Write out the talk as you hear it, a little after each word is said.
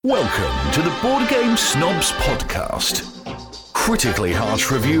Welcome to the Board Game Snobs Podcast. Critically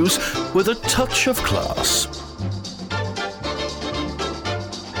harsh reviews with a touch of class.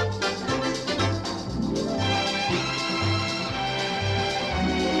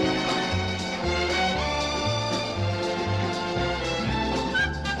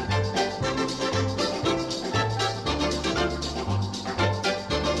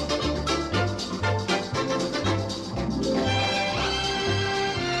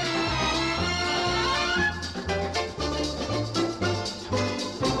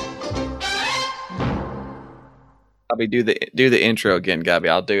 Gabby, do the intro again, Gabby.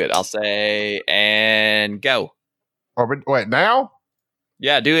 I'll do it. I'll say and go. Wait, now?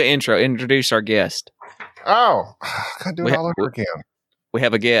 Yeah, do the intro. Introduce our guest. Oh, gotta do it all over again. We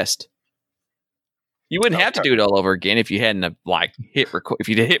have a guest. You wouldn't have to do it all over again if you hadn't hit record. If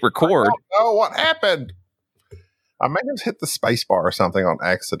you did hit record. Oh, what happened? I may have hit the space bar or something on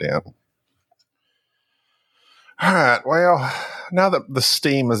accident. All right. Well, now that the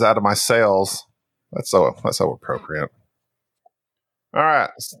steam is out of my sails, that's so appropriate. All right.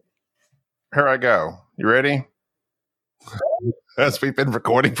 Here I go. You ready? As we've been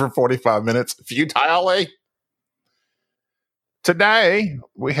recording for 45 minutes futilely. Today,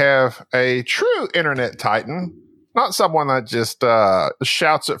 we have a true internet titan. Not someone that just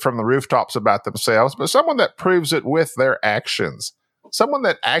shouts it from the rooftops about themselves, but someone that proves it with their actions. Someone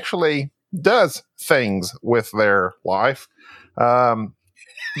that actually does things with their life.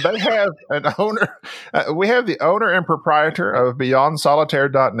 They have an owner. We have the owner and proprietor of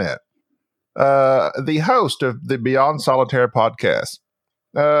BeyondSolitaire.net, the host of the Beyond Solitaire podcast,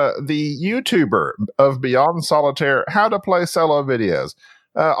 the YouTuber of Beyond Solitaire How to Play Solo videos,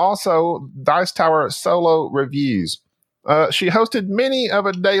 also Dice Tower solo reviews. She hosted many of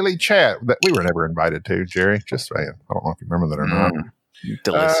a daily chat that we were never invited to, Jerry. Just saying. I don't know if you remember that or not.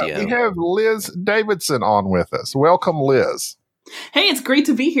 Delicio. We have Liz Davidson on with us. Welcome, Liz. Hey, it's great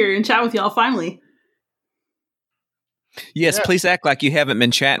to be here and chat with y'all finally. Yes, please act like you haven't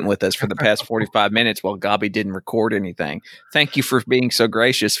been chatting with us for the past 45 minutes while Gabby didn't record anything. Thank you for being so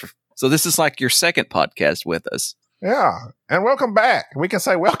gracious. So this is like your second podcast with us. Yeah, and welcome back. We can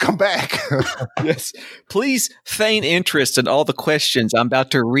say welcome back. Yes, please feign interest in all the questions I'm about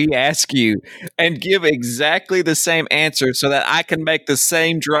to re-ask you and give exactly the same answer so that I can make the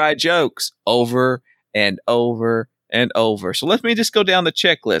same dry jokes over and over and over. So let me just go down the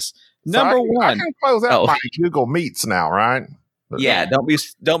checklist. Number one. I can close out my Google Meets now, right? Yeah,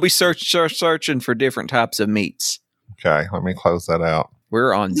 don't be searching for different types of meats. Okay, let me close that out.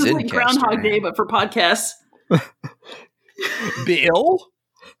 We're on This is Zencastr. like Groundhog Day, but for podcasts. Bill?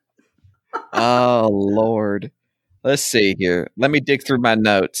 Oh, Lord. Let's see here. Let me dig through my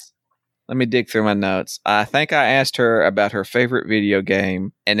notes. I think I asked her about her favorite video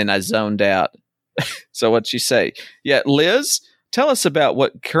game, and then I zoned out. So what'd she say? Yeah, Liz, tell us about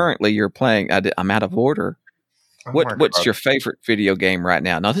what currently you're playing. I'm out of order. What's your favorite video game right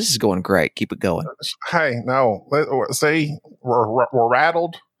now? No, this is going great. Keep it going. Hey, no. See, we're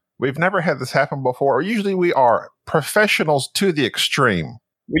rattled. We've never had this happen before. Usually we are professionals to the extreme.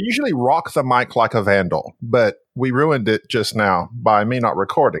 We usually rock the mic like a vandal, but we ruined it just now by me not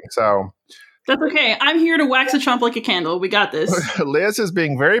recording. So that's okay. I'm here to wax a chump like a candle. We got this. Liz is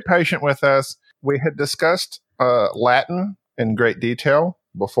being very patient with us. We had discussed Latin in great detail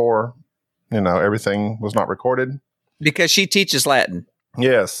before, everything was not recorded. Because she teaches Latin.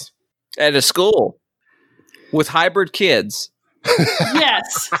 Yes. At a school with hybrid kids.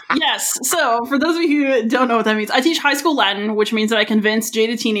 Yes. So for those of you who don't know what that means, I teach high school Latin, which means that I convince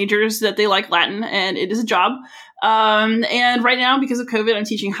jaded teenagers that they like Latin, and it is a job. And right now, because of COVID, I'm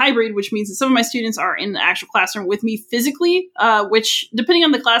teaching hybrid, which means that some of my students are in the actual classroom with me physically, which, depending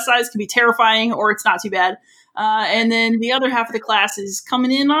on the class size, can be terrifying or it's not too bad. And then the other half of the class is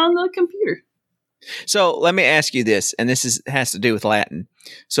coming in on the computer. So let me ask you this, and has to do with Latin.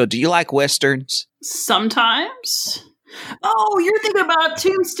 So do you like Westerns? Sometimes. Oh, you're thinking about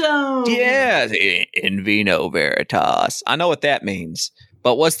Tombstone. Yeah, in vino veritas. I know what that means,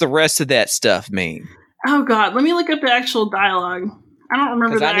 but what's the rest of that stuff mean? Oh, God. Let me look up the actual dialogue. I don't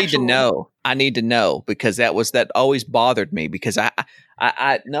remember that. I need to know because that always bothered me because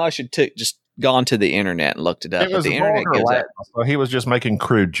I know I should just gone to the internet and looked it up. It was the internet gives up. So he was just making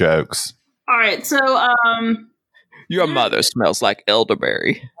crude jokes. All right. So, your mother smells like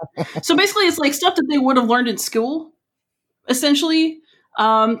elderberry. So basically, it's like stuff that they would have learned in school, essentially.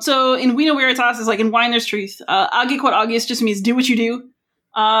 So in Vino Veritas, it's like in Wine There's Truth. Agi quod agius just means do what you do.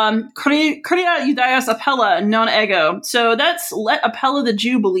 Crea Judaeus appella non ego. So that's let Apella the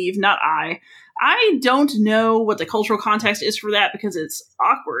Jew believe, not I. I don't know what the cultural context is for that because it's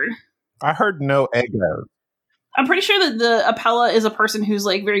awkward. I heard no ego. I'm pretty sure that the Apella is a person who's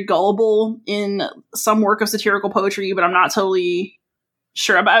like very gullible in some work of satirical poetry, but I'm not totally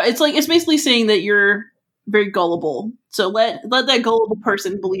sure about it. It's basically saying that you're very gullible. So let that gullible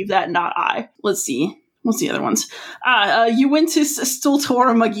person believe that, not I. Let's see. What's the other ones? Juventus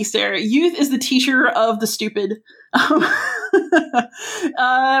Stultor Magister. Youth is the teacher of the stupid.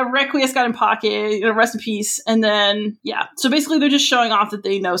 Requiescat in pocket, rest in peace. And then, yeah. So basically they're just showing off that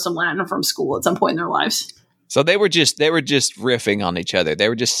they know some Latin from school at some point in their lives. So they were just riffing on each other. They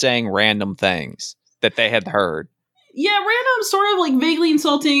were just saying random things that they had heard. Yeah, random, sort of like vaguely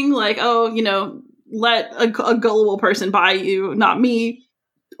insulting, like, oh, let a gullible person buy you, not me.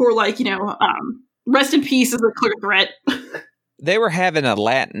 Or like, rest in peace is a clear threat. They were having a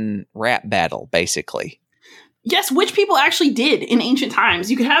Latin rap battle, basically. Yes, which people actually did in ancient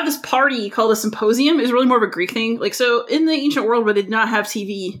times. You could have this party called a symposium. It was really more of a Greek thing. Like, so in the ancient world where they did not have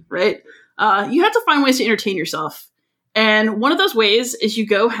TV, right? You had to find ways to entertain yourself. And one of those ways is you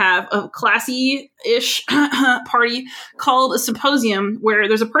go have a classy-ish party called a symposium, where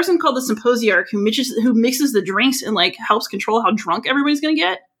there's a person called the symposiarch who mixes the drinks and like helps control how drunk everybody's going to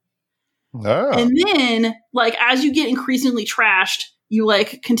get. Oh. And then, like, as you get increasingly trashed, you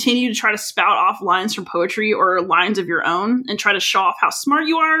like continue to try to spout off lines from poetry or lines of your own and try to show off how smart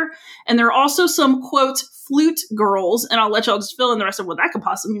you are. And there are also some, quote, flute girls, and I'll let y'all just fill in the rest of what that could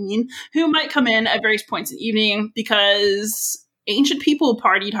possibly mean, who might come in at various points in the evening because ancient people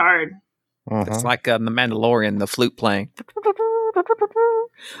partied hard. It's like the Mandalorian, the flute playing.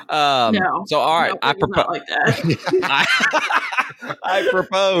 No. So, all right. No, I propose like that.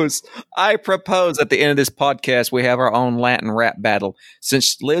 I propose at the end of this podcast, we have our own Latin rap battle.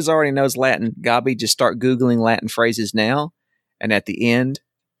 Since Liz already knows Latin, Gabi, just start Googling Latin phrases now. And at the end,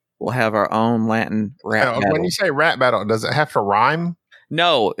 we'll have our own Latin rap battle. When you say rap battle, does it have to rhyme?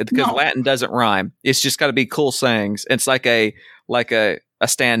 No, because Latin doesn't rhyme. It's just got to be cool sayings. It's like a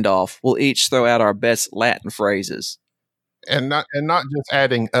standoff. We'll each throw out our best Latin phrases. And not just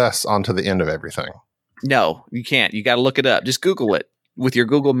adding us onto the end of everything. No, you can't. You got to look it up. Just Google it with your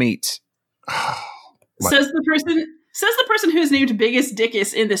Google Meets. Says the person who's named Biggest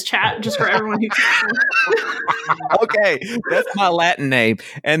Dickus in this chat, just for everyone who can't. Okay, that's my Latin name,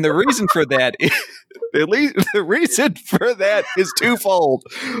 and the reason for that is the reason for that is twofold.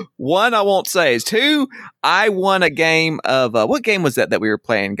 One, I won't say. Is two, I won a game of what game was that we were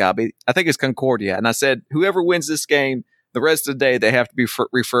playing, Gabi? I think it's Concordia, and I said whoever wins this game, the rest of the day they have to be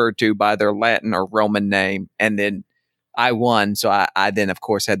referred to by their Latin or Roman name, and then I won, so I then of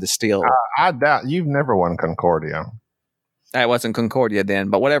course had to steal. I doubt you've never won Concordia. I wasn't Concordia then,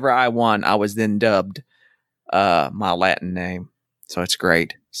 but whatever I won, I was then dubbed my Latin name. So it's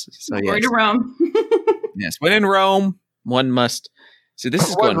great. So Glory to Rome. Yes, when in Rome, one must. See, this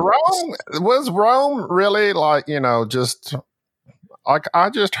is going. Was Rome really like, just like I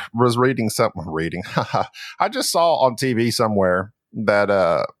just was reading something. I just saw on TV somewhere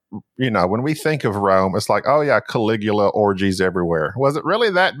that when we think of Rome, it's like, oh yeah, Caligula orgies everywhere. Was it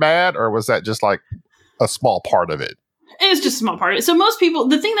really that bad, or was that just like a small part of it? It's just a small part of it. So most people,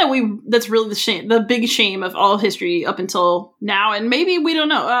 the thing that's really the big shame of all history up until now, and maybe we don't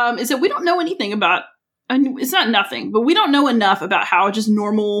know, is that we don't know anything about, and it's not nothing, but we don't know enough about how just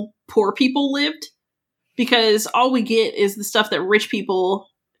normal poor people lived, because all we get is the stuff that rich people,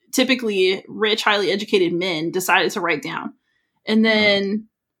 typically rich, highly educated men, decided to write down. And then,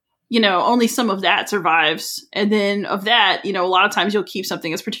 only some of that survives. And then of that, a lot of times you'll keep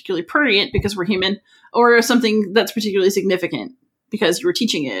something that's particularly prurient because we're human, or something that's particularly significant because you were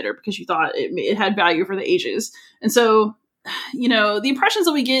teaching it or because you thought it had value for the ages. And so, the impressions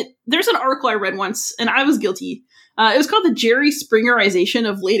that we get, there's an article I read once, and I was guilty. It was called the Jerry Springerization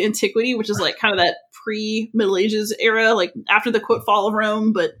of late antiquity, which is like kind of that pre-Middle Ages era, like after the quote fall of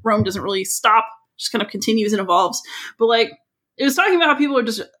Rome, but Rome doesn't really stop, just kind of continues and evolves. But like, it was talking about how people are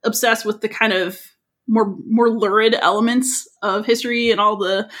just obsessed with the kind of more lurid elements of history and all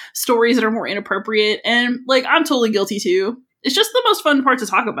the stories that are more inappropriate. And like, I'm totally guilty too. It's just the most fun part to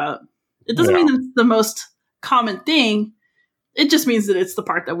talk about. It doesn't mean that it's the most common thing. It just means that it's the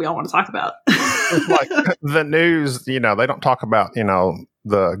part that we all want to talk about. It's like the news, they don't talk about,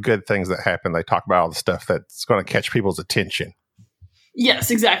 the good things that happen. They talk about all the stuff that's going to catch people's attention.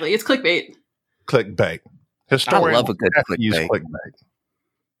 Yes, exactly. It's clickbait. Clickbait. I love a good clickbait.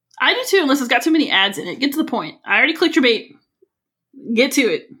 I do too, unless it's got too many ads in it. Get to the point. I already clicked your bait. Get to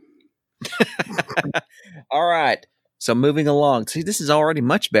it. All right. So moving along. See, this is already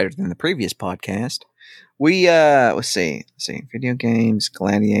much better than the previous podcast. We let's see. Video games,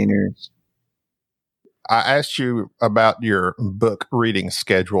 gladiators. I asked you about your book reading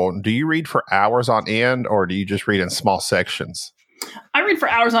schedule. Do you read for hours on end, or do you just read in small sections? I read for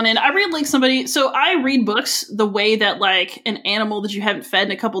hours on end. I read like somebody. So I read books the way that like an animal that you haven't fed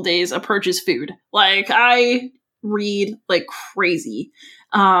in a couple days approaches food. Like I read like crazy.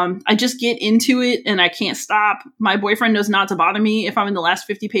 I just get into it and I can't stop. My boyfriend knows not to bother me if I'm in the last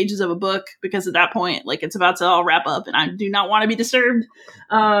 50 pages of a book, because at that point, like it's about to all wrap up and I do not want to be disturbed.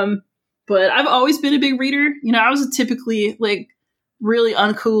 But I've always been a big reader. You know, I was a typically like really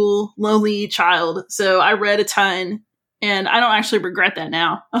uncool, lonely child. So I read a ton and I don't actually regret that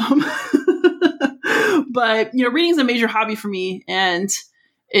now. But, you know, reading is a major hobby for me. And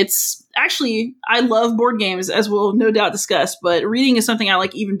it's actually, I love board games, as we'll no doubt discuss, but reading is something I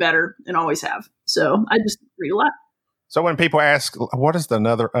like even better and always have. So I just read a lot. So when people ask, what is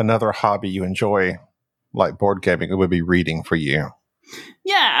another hobby you enjoy, like board gaming, it would be reading for you.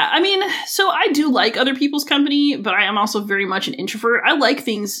 Yeah, I mean, so I do like other people's company, but I am also very much an introvert. I like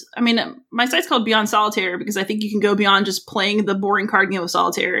things. I mean, my site's called Beyond Solitaire because I think you can go beyond just playing the boring card game of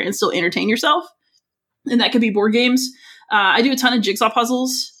solitaire and still entertain yourself. And that could be board games. I do a ton of jigsaw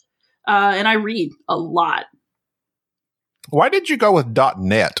puzzles, and I read a lot. Why did you go with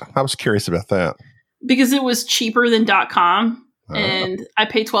 .net? I was curious about that. Because it was cheaper than .com, and I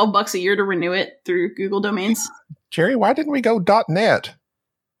pay $12 a year to renew it through Google domains. Jerry, why didn't we go .net?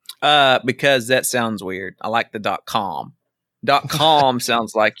 Because that sounds weird. I like the .com. .com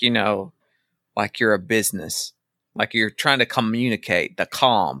sounds like, you know, like you're a business. Like you're trying to communicate, the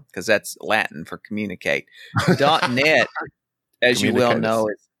com, because that's Latin for communicate. .net, as you well know,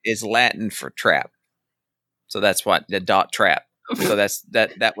 is Latin for trap. So that's what the .trap. So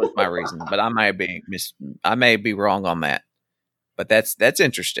that was my reason. But I may be wrong on that. But that's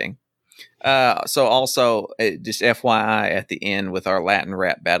interesting. So also, just FYI, at the end with our Latin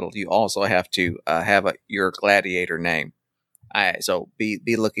rap battle, you also have to have your gladiator name. So be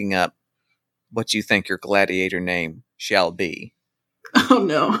looking up what you think your gladiator name shall be. Oh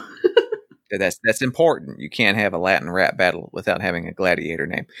no. That's important. You can't have a Latin rap battle without having a gladiator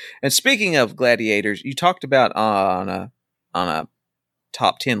name. And speaking of gladiators, you talked about on a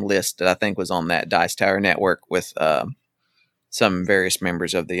top 10 list that I think was on that Dice Tower network with some various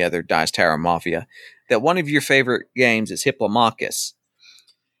members of the other Dice Tower Mafia, that one of your favorite games is Hiplomachus.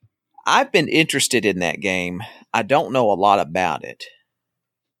 I've been interested in that game. I don't know a lot about it.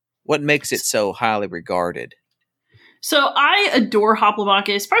 What makes it so highly regarded? So I adore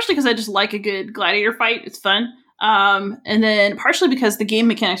Hoplomachus, partially because I just like a good gladiator fight. It's fun. And then partially because the game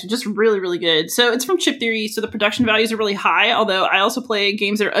mechanics are just really, really good. So it's from Chip Theory, so the production values are really high, although I also play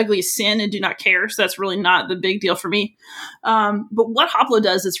games that are ugly as sin and do not care, so that's really not the big deal for me. But what Hoplo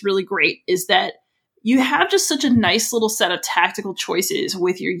does that's really great is that you have just such a nice little set of tactical choices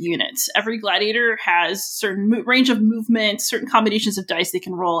with your units. Every gladiator has certain range of movement, certain combinations of dice they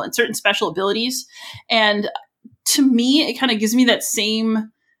can roll, and certain special abilities. And to me, it kind of gives me that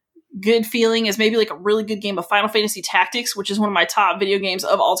same good feeling as maybe like a really good game of Final Fantasy Tactics, which is one of my top video games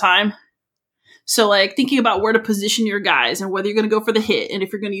of all time. So like thinking about where to position your guys and whether you're going to go for the hit and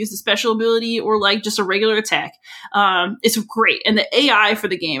if you're going to use the special ability or like just a regular attack. It's great. And the AI for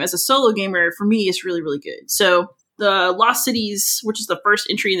the game as a solo gamer for me is really, really good. So the Lost Cities, which is the first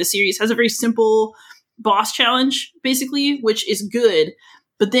entry in the series, has a very simple boss challenge basically, which is good.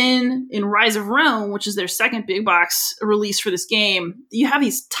 But then in Rise of Rome, which is their second big box release for this game, you have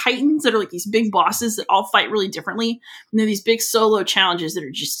these titans that are like these big bosses that all fight really differently. And they're these big solo challenges that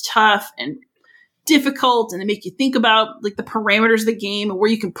are just tough and difficult, and they make you think about like the parameters of the game and where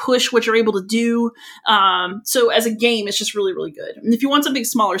you can push what you're able to do. So as a game, it's just really, really good. And if you want something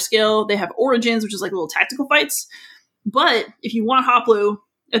smaller scale, they have Origins, which is like little tactical fights. But if you want Hoplo,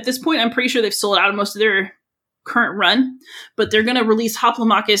 at this point, I'm pretty sure they've sold out of most of their current run, but they're going to release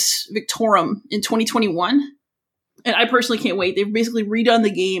Hoplomachus Victorum in 2021. And I personally can't wait. They've basically redone the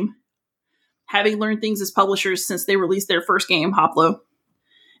game, having learned things as publishers since they released their first game, Hoplo.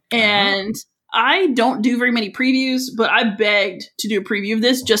 And I don't do very many previews, but I begged to do a preview of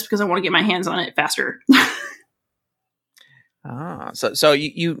this just because I want to get my hands on it faster. So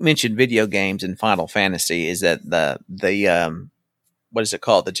you mentioned video games and Final Fantasy. Is that the what is it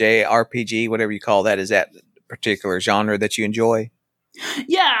called? The JRPG, whatever you call that. Is that particular genre that you enjoy?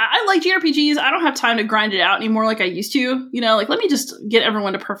 Yeah, I like JRPGs. I don't have time to grind it out anymore like I used to. You know, like let me just get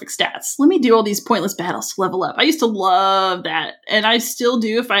everyone to perfect stats. Let me do all these pointless battles to level up. I used to love that, and I still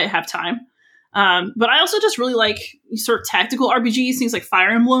do if I have time. But I also just really like sort of tactical RPGs, things like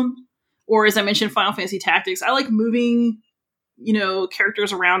Fire Emblem, or as I mentioned, Final Fantasy Tactics. I like moving, you know,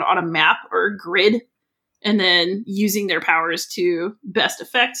 characters around on a map or a grid and then using their powers to best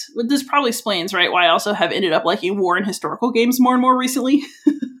effect. This probably explains, right, why I also have ended up liking war and historical games more and more recently.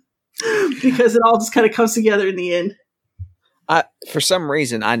 Because it all just kind of comes together in the end. For some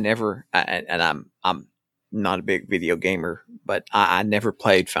reason, I'm not a big video gamer, but I never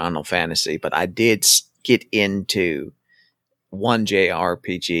played Final Fantasy, but I did get into one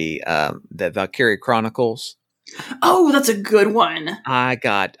JRPG, the Valkyria Chronicles. Oh, that's a good one. I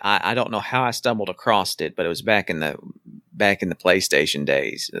don't know how I stumbled across it, but it was back in the PlayStation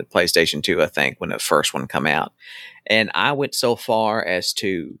days, the PlayStation 2, I think, when the first one come out. And I went so far as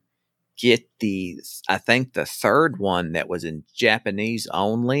to get I think the third one that was in Japanese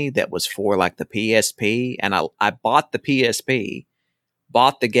only, that was for like the PSP. And I bought the PSP,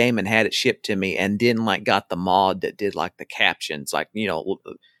 bought the game and had it shipped to me, and then like got the mod that did like the captions, like,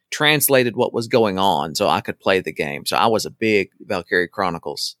 translated what was going on so I could play the game. So I was a big Valkyria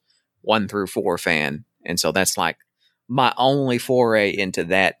Chronicles 1 through 4 fan. And so that's like my only foray into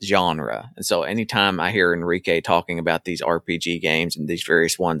that genre. And so anytime I hear Enrique talking about these RPG games and these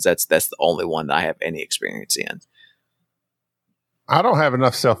various ones, that's the only one that I have any experience in. I don't have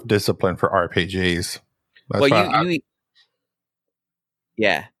enough self-discipline for RPGs. That's go ahead.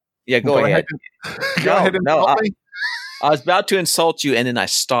 Go ahead and tell me. I was about to insult you, and then I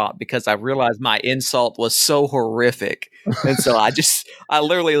stopped because I realized my insult was so horrific. And so I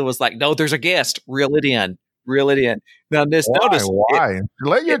literally was like, no, there's a guest. Reel it in. Now, notice. Why?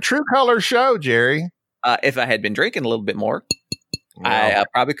 Let your true colors show, Jerry. If I had been drinking a little bit more, I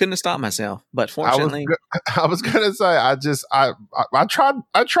probably couldn't have stopped myself. But fortunately, I was going to say, I tried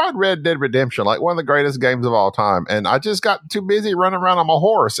Red Dead Redemption, like one of the greatest games of all time, and I just got too busy running around on my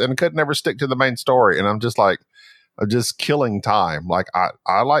horse and could never stick to the main story. And I'm just like, just killing time. Like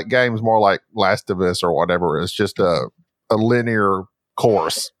I like games more like Last of Us or whatever. It's just a linear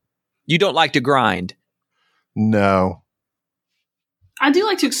course. You don't like to grind? No. I do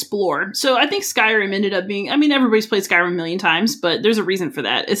like to explore. So I think Skyrim ended up being, everybody's played Skyrim a million times, but there's a reason for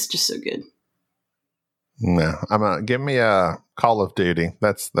that. It's just so good. No, give me a Call of Duty.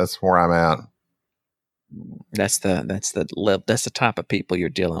 That's where I'm at. That's the type of people you're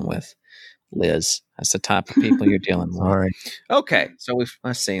dealing with, Liz. That's the type of people you're dealing with. All right. Okay, so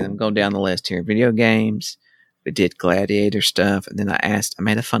let's see. I'm going down the list here. Video games. We did Gladiator stuff, and then I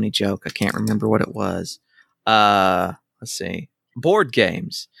made a funny joke. I can't remember what it was. Let's see. Board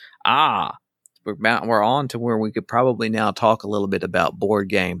games. We're on to where we could probably now talk a little bit about board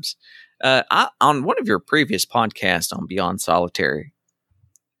games. On one of your previous podcasts on Beyond Solitary,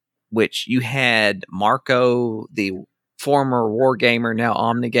 which you had Marco, the former Wargamer, now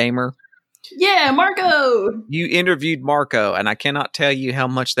Omnigamer. Yeah, Marco. You interviewed Marco, and I cannot tell you how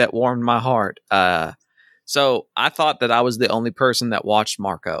much that warmed my heart. So I thought that I was the only person that watched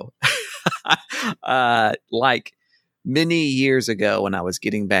Marco. Like many years ago when I was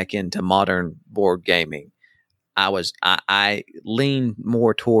getting back into modern board gaming, I leaned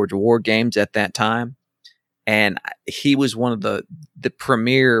more towards war games at that time. And he was one of the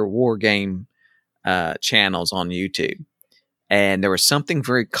premier war game channels on YouTube. And there was something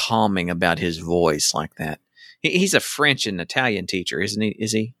very calming about his voice like that. He's a French and Italian teacher, isn't he?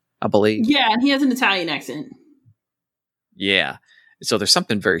 Is he? I believe. Yeah, and he has an Italian accent. Yeah. So there's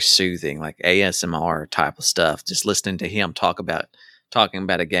something very soothing, like ASMR type of stuff. Just listening to him talking about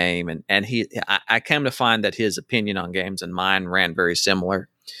a game, and I came to find that his opinion on games and mine ran very similar.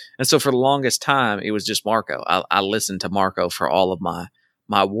 And so for the longest time, it was just Marco. I listened to Marco for all of my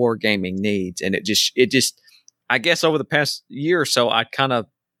wargaming needs, and it just I guess over the past year or so, I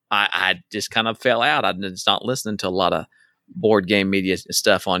just kind of fell out. I just not listening to a lot of board game media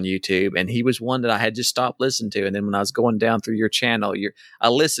stuff on YouTube, and he was one that I had just stopped listening to. And then when I was going down through your channel, I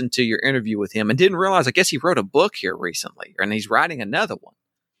listened to your interview with him and didn't realize, I guess he wrote a book here recently, and he's writing another one.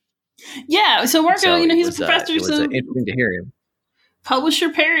 Yeah, so Marco, he's a professor, so interesting to hear him. Publisher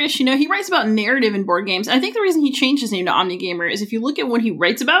Parish, he writes about narrative in board games. I think the reason he changed his name to Omnigamer is if you look at what he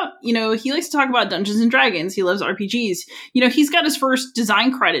writes about, he likes to talk about Dungeons and Dragons. He loves RPGs. He's got his first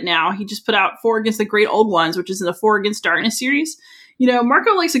design credit now. He just put out 4 Against the Great Old Ones, which is in the 4 Against Darkness series.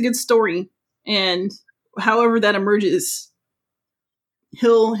 Marco likes a good story, and however that emerges,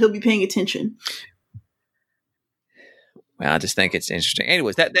 he'll be paying attention. Well, I just think it's interesting.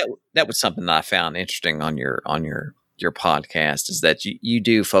 Anyways, that was something that I found interesting on your podcast, is that you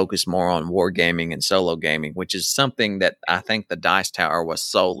do focus more on wargaming and solo gaming, which is something that I think the Dice Tower was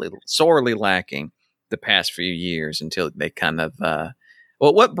sorely lacking the past few years until they kind of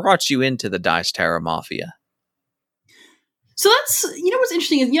what brought you into the Dice Tower Mafia? So that's what's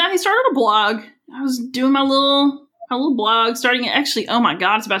interesting is I started a blog. I was doing my little a little blog starting at actually, oh my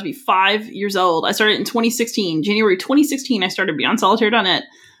God, it's about to be 5 years old. I started in 2016, January 2016. I started Beyond Solitaire.net.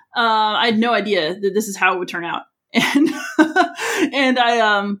 I had no idea that this is how it would turn out. And, and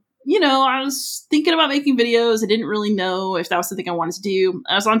I was thinking about making videos. I didn't really know if that was something I wanted to do.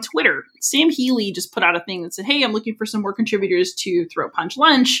 I was on Twitter. Sam Healy just put out a thing that said, hey, I'm looking for some more contributors to Throat Punch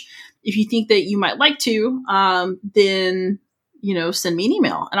Lunch. If you think that you might like to, then, send me an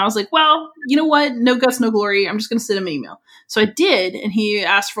email. And I was like, well, you know what? No guts, no glory. I'm just going to send him an email. So I did. And he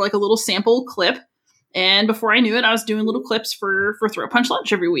asked for like a little sample clip. And before I knew it, I was doing little clips for Throat Punch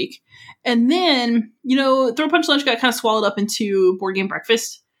Lunch every week. And then, Throat Punch Lunch got kind of swallowed up into Board Game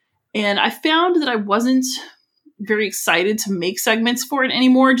Breakfast. And I found that I wasn't very excited to make segments for it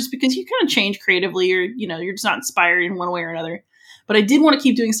anymore, just because you kind of change creatively, or, you're just not inspired in one way or another. But I did want to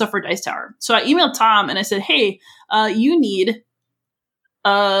keep doing stuff for Dice Tower. So I emailed Tom and I said, hey, you need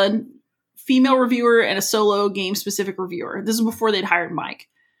a female reviewer and a solo game specific reviewer. This is before they'd hired Mike.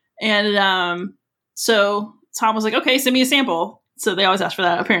 And so Tom was like, okay, send me a sample. So they always ask for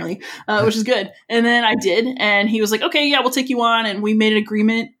that, apparently, which is good. And then I did. And he was like, okay, yeah, we'll take you on. And we made an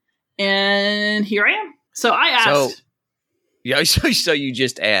agreement. And here I am. So I asked. So you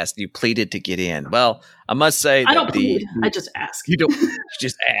just asked. You pleaded to get in. Well, I must say I don't plead. I just ask. You don't. You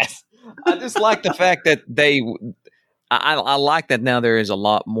just ask. I just like the fact that I like that now there is a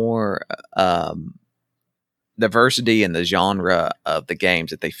lot more diversity in the genre of the games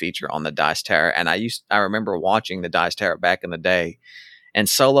that they feature on the Dice Tower. And I remember watching the Dice Tower back in the day, and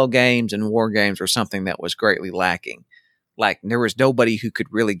solo games and war games were something that was greatly lacking. Like, there was nobody who could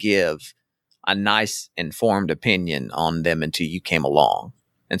really give a nice, informed opinion on them until you came along.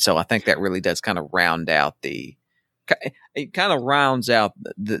 And so I think that really does kind of round out the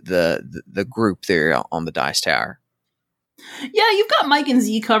group there on the Dice Tower. Yeah, you've got Mike and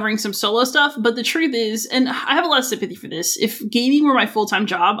Z covering some solo stuff, but the truth is, and I have a lot of sympathy for this, if gaming were my full-time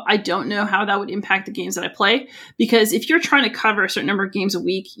job, I don't know how that would impact the games that I play, because if you're trying to cover a certain number of games a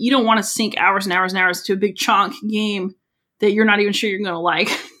week, you don't want to sink hours and hours and hours to a big chunk game that you're not even sure you're going to like.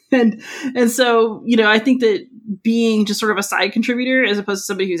 and so, I think that being just sort of a side contributor as opposed to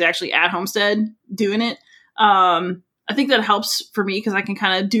somebody who's actually at Homestead doing it, I think that helps for me, because I can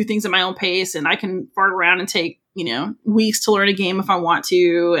kind of do things at my own pace, and I can fart around and take, weeks to learn a game if I want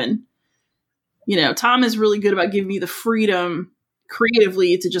to. And, Tom is really good about giving me the freedom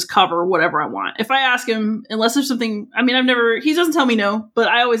creatively to just cover whatever I want. If I ask him, unless there's something, he doesn't tell me no, but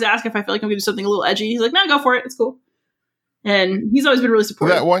I always ask if I feel like I'm going to do something a little edgy. He's like, no, go for it. It's cool. And he's always been really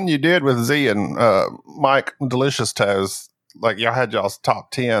supportive. That one you did with Z and Mike Delicious Toes, like y'all had y'all's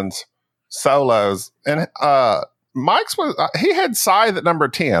top 10s solos, and Mike's was he had Scythe at number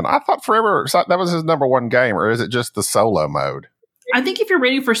 10. I thought forever that was his number one game, or is it just the solo mode? I think if you're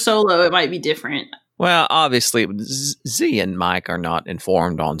ready for solo, it might be different. Well, obviously, Z and Mike are not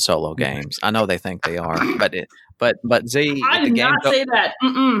informed on solo games. I know they think they are, but Z. I did not say that.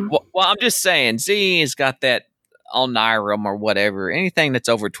 Well, I'm just saying Z has got that on Nyram or whatever. Anything that's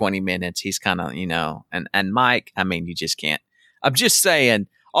over 20 minutes, he's kind of and Mike. You just can't. I'm just saying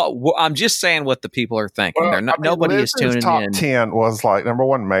what the people are thinking. Well, nobody is tuning top in. 10 was like number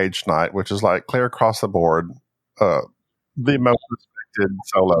one, Mage Knight, which is like clear across the board, the most respected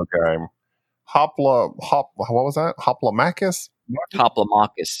solo game. What was that? Hoplomachus?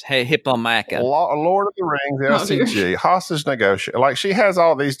 Hoplomachus. Hey, Hippomachus. Lord of the Rings, LCG, Hostage Negotiator. Like, she has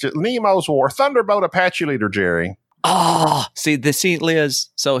all these. Nemo's War, Thunderbolt Apache Leader, Jerry. Oh, see, Liz.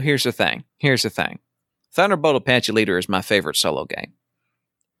 So here's the thing. Thunderbolt Apache Leader is my favorite solo game.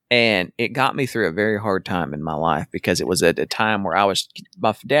 And it got me through a very hard time in my life, because it was at a time where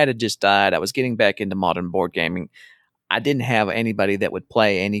my dad had just died. I was getting back into modern board gaming. I didn't have anybody that would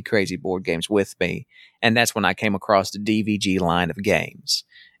play any crazy board games with me. And that's when I came across the DVG line of games.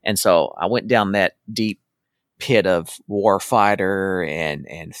 And so I went down that deep pit of Warfighter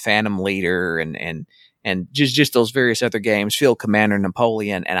and Phantom Leader and just those various other games, Field Commander,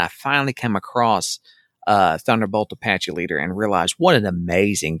 Napoleon. And I finally came across Thunderbolt Apache Leader and realized what an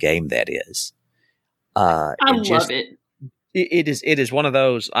amazing game that is. I love it. It is one of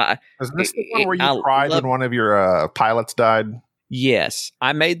those. Is this the one where you cried when one of your pilots died? Yes.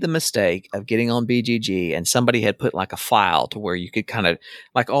 I made the mistake of getting on BGG, and somebody had put like a file to where you could kind of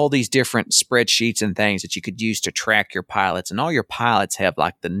like all these different spreadsheets and things that you could use to track your pilots. And all your pilots have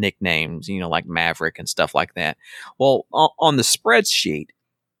like the nicknames, like Maverick and stuff like that. Well, on the spreadsheet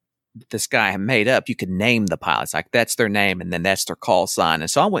this guy had made up, you could name the pilots. Like, that's their name, and then that's their call sign.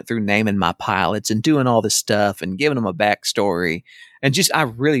 And so I went through naming my pilots and doing all this stuff and giving them a backstory. And I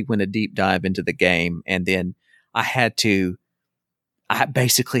really went a deep dive into the game. And then I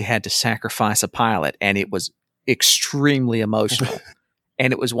basically had to sacrifice a pilot. And it was extremely emotional.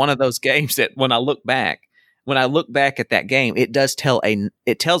 And it was one of those games that when I look back at that game, it does tell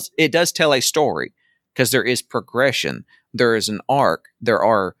a story, because there is progression. There is an arc. There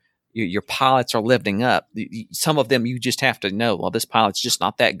are your pilots are lifting up. Some of them you just have to know, well, this pilot's just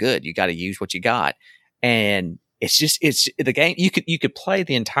not that good. You got to use what you got. And it's the game. You could play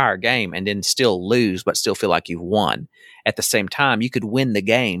the entire game and then still lose, but still feel like you've won. At the same time, you could win the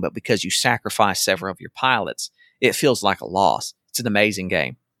game, but because you sacrificed several of your pilots, it feels like a loss. It's an amazing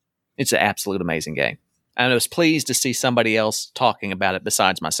game. It's an absolute amazing game. And I was pleased to see somebody else talking about it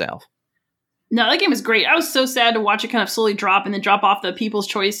besides myself. No, that game is great. I was so sad to watch it kind of slowly drop and then drop off the People's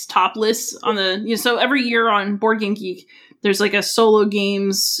Choice top lists on the, so every year on Board Game Geek, there's like a solo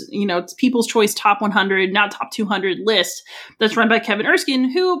games, it's People's Choice top 100, not top 200 list that's run by Kevin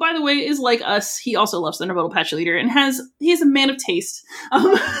Erskine, who, by the way, is like us. He also loves Thunderbolt Patch Leader and he's a man of taste.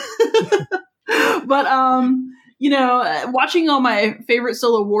 Watching all my favorite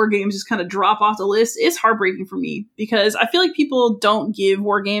solo war games just kind of drop off the list is heartbreaking for me, because I feel like people don't give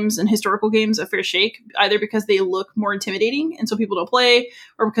war games and historical games a fair shake, either because they look more intimidating and so people don't play,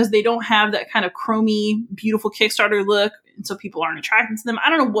 or because they don't have that kind of chromy, beautiful Kickstarter look and so people aren't attracted to them. I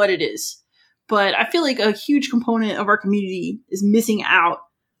don't know what it is, but I feel like a huge component of our community is missing out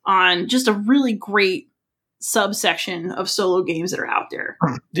on just a really great subsection of solo games that are out there.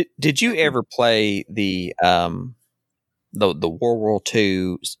 Did you ever play the World War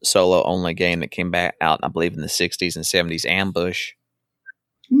II solo only game that came back out, I believe, in the 60s and 70s, Ambush?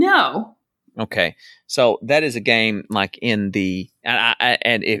 No. Okay, so that is a game like in the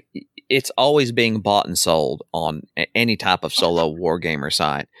it's always being bought and sold on any type of solo war gamer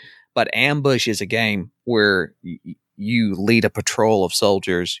site, but Ambush is a game where you lead a patrol of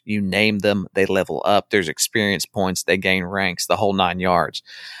soldiers, you name them, they level up, there's experience points, they gain ranks, the whole 9 yards.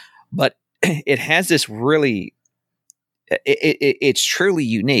 But it has this really, it's truly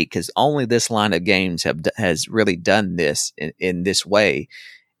unique, because only this line of games has really done this in this way,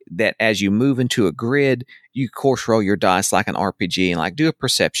 that as you move into a grid, you course roll your dice like an RPG and like do a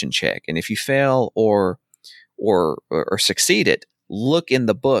perception check. And if you fail or succeed it, look in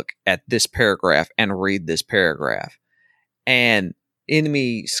the book at this paragraph and read this paragraph. And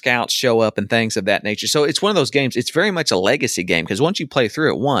enemy scouts show up and things of that nature. So it's one of those games, it's very much a legacy game, because once you play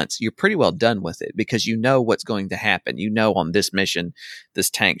through it once, you're pretty well done with it, because you know what's going to happen. You know, on this mission, this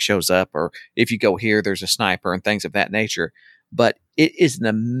tank shows up, or if you go here, there's a sniper and things of that nature. But it is an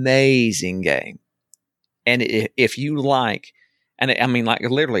amazing game. And if you like, and I mean, like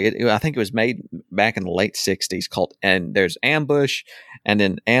literally, I think it was made back in the late 60s and there's Ambush, and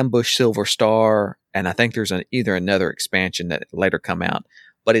then Ambush Silver Star, and I think there's either another expansion that later come out.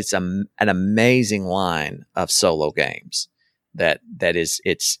 But it's an amazing line of solo games that is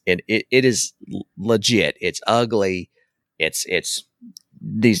it is legit. It's ugly. It's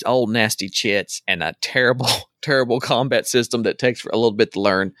these old nasty chits and a terrible combat system that takes a little bit to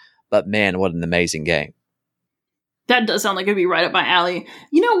learn. But man, what an amazing game. That does sound like it'd be right up my alley.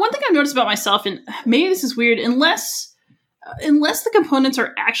 One thing I've noticed about myself, and maybe this is weird, unless the components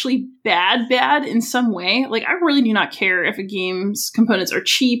are actually bad in some way, like I really do not care if a game's components are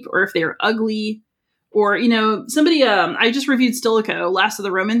cheap or if they're ugly, or, somebody, I just reviewed Stilicho, Last of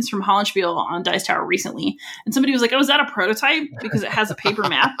the Romans from Hollandspiel on Dice Tower recently. And somebody was like, oh, is that a prototype? Because it has a paper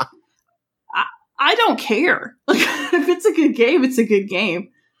map. I don't care. Like, if it's a good game, it's a good game.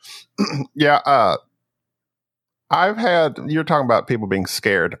 Yeah. You're talking about people being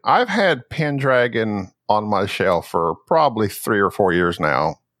scared. I've had Pendragon on my shelf for probably 3 or 4 years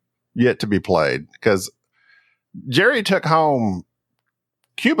now, yet to be played, because Jerry took home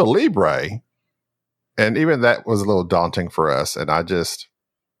Cuba Libre, and even that was a little daunting for us. And I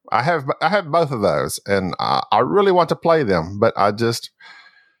have both of those, and I really want to play them, but I don't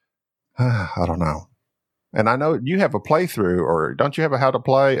know. And I know you have a playthrough, or don't you have a how to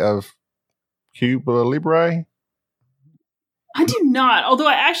play of Cuba Libre? I do not. Although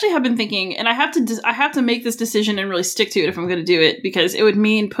I actually have been thinking, and I have to make this decision and really stick to it if I'm going to do it, because it would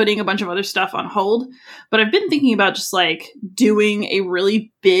mean putting a bunch of other stuff on hold. But I've been thinking about just like doing a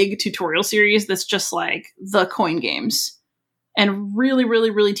really big tutorial series that's just like the coin games, and really, really,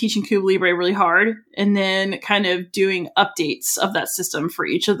 really teaching Cuba Libre really hard, and then kind of doing updates of that system for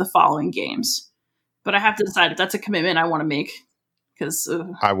each of the following games. But I have to decide if that's a commitment I want to make. Because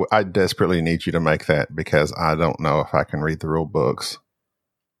I desperately need you to make that, because I don't know if I can read the rule books.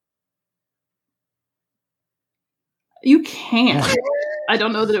 You can. I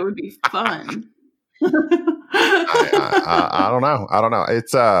don't know that it would be fun. I don't know.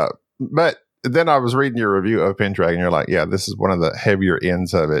 It's but then I was reading your review of Pendragon. You're like, yeah, this is one of the heavier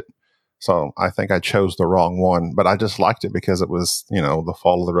ends of it. So I think I chose the wrong one, but I just liked it because it was, the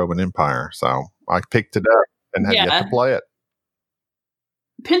fall of the Roman Empire. So I picked it up and had yet to play it.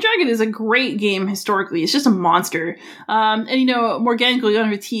 Pendragon is a great game historically. It's just a monster. And Morgane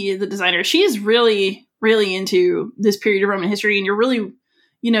Guillotin, the designer, she is really, really into this period of Roman history, and you're really,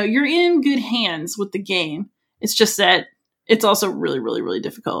 you're in good hands with the game. It's just that it's also really, really, really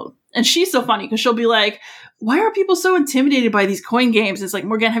difficult. And she's so funny because she'll be like, why are people so intimidated by these coin games? It's like,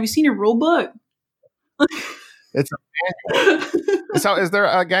 Morgane, have you seen your rule book? It's So is there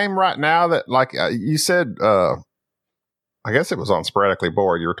a game right now that, like you said, I guess it was on Sporadically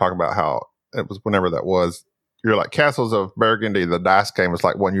Bored. You were talking about how it was whenever that was. You're like Castles of Burgundy. The dice game is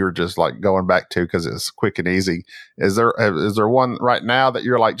like one you're just like going back to because it's quick and easy. Is there one right now that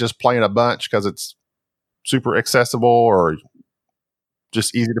you're like just playing a bunch because it's super accessible or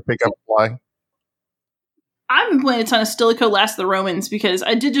just easy to pick up and play? I've been playing a ton of Stilicho Last of the Romans because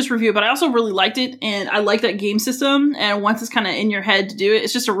I did just review it, but I also really liked it, and I like that game system. And once it's kind of in your head to do it,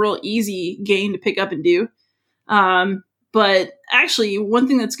 it's just a real easy game to pick up and do. But actually, one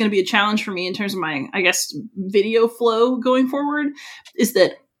thing that's going to be a challenge for me in terms of my, I guess, video flow going forward is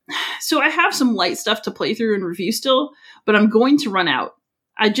that, so I have some light stuff to play through and review still, but I'm going to run out.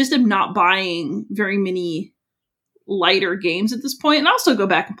 I just am not buying very many lighter games at this point. And I'll still go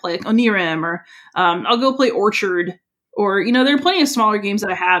back and play like Onirim, or I'll go play Orchard, or, there are plenty of smaller games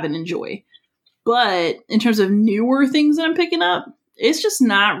that I have and enjoy. But in terms of newer things that I'm picking up, it's just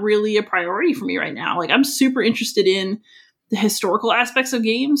not really a priority for me right now. Like, I'm super interested in the historical aspects of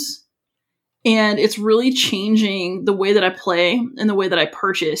games, and it's really changing the way that I play and the way that I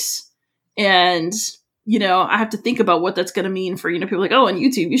purchase. And, I have to think about what that's going to mean for, people like, oh, on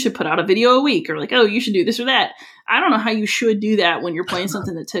YouTube, you should put out a video a week, or like, oh, you should do this or that. I don't know how you should do that when you're playing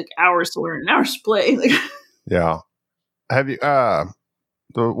something that took hours to learn and hours to play. Yeah. Have you,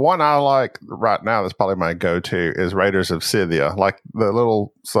 the one I like right now that's probably my go-to is Raiders of Scythia. Like, the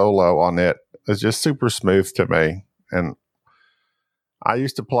little solo on it is just super smooth to me. And I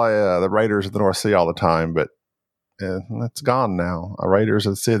used to play the Raiders of the North Sea all the time, but it's gone now. Raiders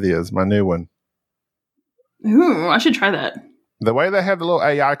of Scythia is my new one. Ooh, I should try that. The way they have the little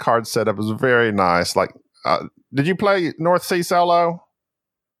AI card set up is very nice. Like, did you play North Sea Solo?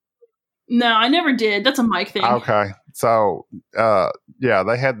 No, I never did. That's a Mike thing. Okay. So,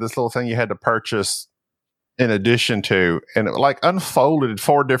 they had this little thing you had to purchase in addition to, and it like unfolded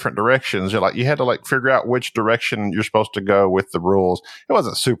 4 different directions. You had to like figure out which direction you're supposed to go with the rules. It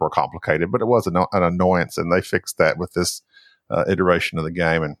wasn't super complicated, but it was an annoyance, and they fixed that with this iteration of the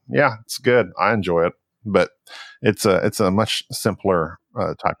game. And yeah, it's good. I enjoy it, but it's a much simpler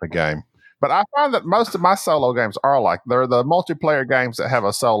type of game. But I find that most of my solo games are like, they're the multiplayer games that have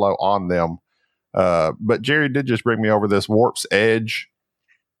a solo on them. But Jerry did just bring me over this Warp's Edge.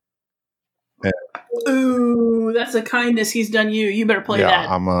 Ooh, that's a kindness he's done you. You better play that.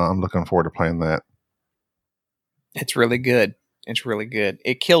 Yeah, I'm looking forward to playing that. It's really good. It's really good.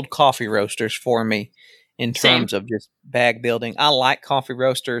 It killed Coffee Roasters for me in terms of just bag building. I like Coffee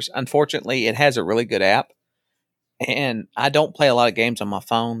Roasters. Unfortunately, it has a really good app. And I don't play a lot of games on my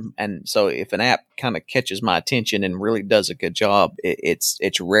phone, and so if an app kind of catches my attention and really does a good job, it's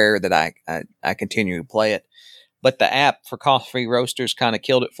rare that I continue to play it. But the app for Coffee Roasters kind of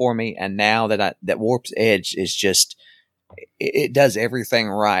killed it for me, and now that Warp's Edge is just it does everything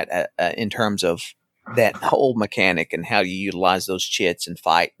right in terms of that whole mechanic and how you utilize those chits and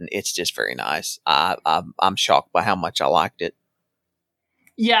fight, and it's just very nice. I'm shocked by how much I liked it.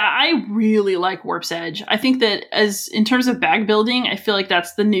 Yeah, I really like Warp's Edge. I think that in terms of bag building, I feel like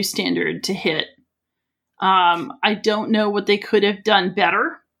that's the new standard to hit. I don't know what they could have done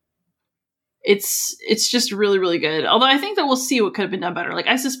better. It's just really, really good. Although I think that we'll see what could have been done better. Like,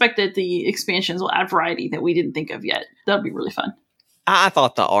 I suspect that the expansions will add variety that we didn't think of yet. That'll be really fun. I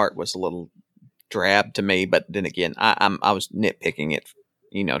thought the art was a little drab to me, but then again, I was nitpicking it,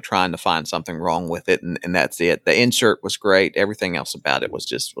 trying to find something wrong with it, and that's it. The insert was great. Everything else about it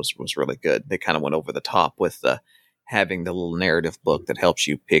was really good. They kind of went over the top with having the little narrative book that helps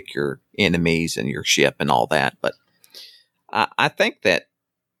you pick your enemies and your ship and all that. But I think that,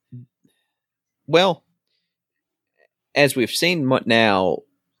 well, as we've seen now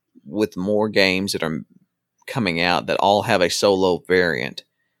with more games that are coming out that all have a solo variant,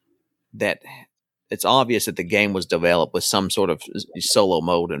 that it's obvious that the game was developed with some sort of solo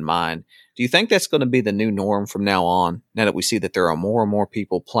mode in mind. Do you think that's going to be the new norm from now on, now that we see that there are more and more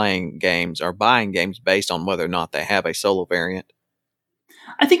people playing games or buying games based on whether or not they have a solo variant?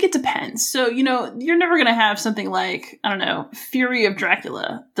 I think it depends. So, you're never going to have something like, I don't know, Fury of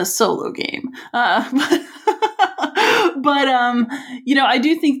Dracula, the solo game. But I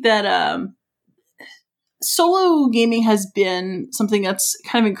do think that solo gaming has been something that's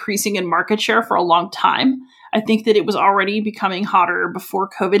kind of increasing in market share for a long time. I think that it was already becoming hotter before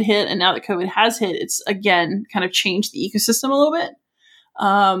COVID hit, and now that COVID has hit, it's again kind of changed the ecosystem a little bit.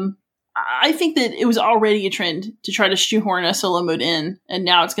 I think that it was already a trend to try to shoehorn a solo mode in, and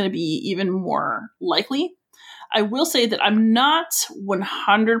now it's going to be even more likely. I will say that I'm not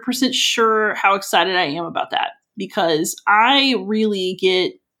 100% sure how excited I am about that, because I really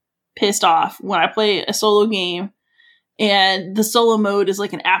get pissed off when I play a solo game and the solo mode is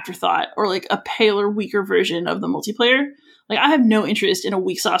like an afterthought or like a paler, weaker version of the multiplayer. Like, I have no interest in a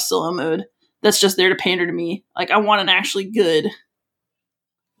weak sauce solo mode that's just there to pander to me. Like, I want an actually good,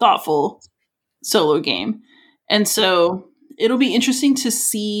 thoughtful solo game. And so it'll be interesting to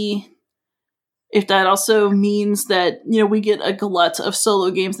see if that also means that, we get a glut of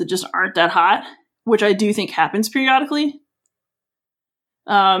solo games that just aren't that hot, which I do think happens periodically.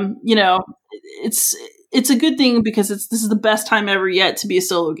 It's a good thing because this is the best time ever yet to be a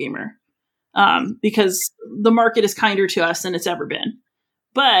solo gamer. Because the market is kinder to us than it's ever been.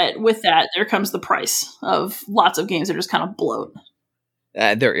 But with that, there comes the price of lots of games that just kind of bloat.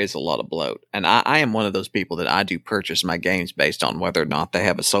 There is a lot of bloat. And I am one of those people that I do purchase my games based on whether or not they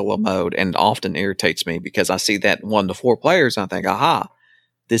have a solo mode, and it often irritates me because I see that 1 to 4 players and I think, aha,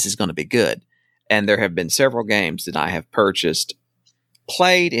 this is going to be good. And there have been several games that I have purchased,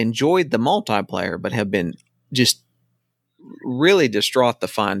 played, enjoyed the multiplayer, but have been just really distraught to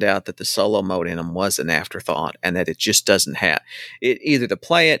find out that the solo mode in them was an afterthought and that it just doesn't have it. Either to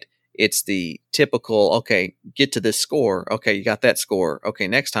play it, it's the typical, okay, get to this score. Okay, you got that score. Okay,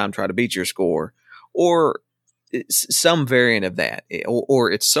 next time try to beat your score. Or some variant of that. Or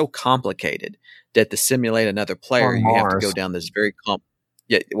it's so complicated that to simulate another player, you have to go down this very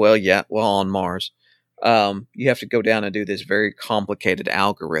on Mars. You have to go down and do this very complicated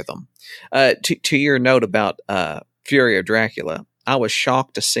algorithm. To your note about Fury of Dracula, I was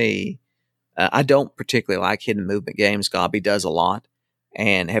shocked to see. I don't particularly like hidden movement games. Gobby does a lot.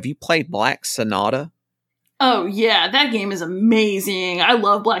 And have you played Black Sonata? Oh, yeah. That game is amazing. I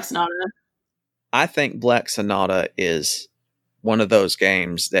love Black Sonata. I think Black Sonata is one of those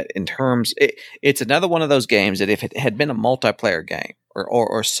games that it's another one of those games that if it had been a multiplayer game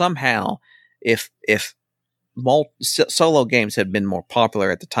or somehow if solo games had been more popular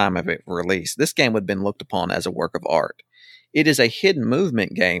at the time of its release, this game would have been looked upon as a work of art. It is a hidden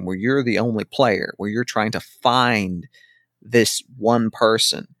movement game where you're the only player, where you're trying to find this one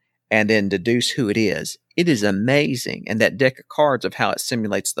person and then deduce who it is. It is amazing. And that deck of cards of how it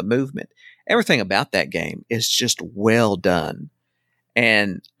simulates the movement, everything about that game is just well done.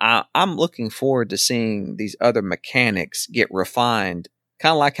 And I'm looking forward to seeing these other mechanics get refined,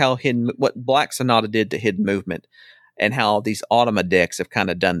 kind of like how what Black Sonata did to hidden movement, and how these Automa decks have kind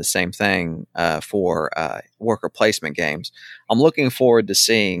of done the same thing for worker placement games. I'm looking forward to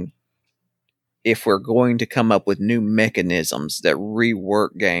seeing if we're going to come up with new mechanisms that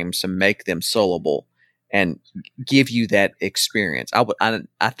rework games to make them soloable and give you that experience.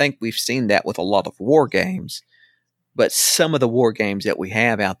 I think we've seen that with a lot of war games, but some of the war games that we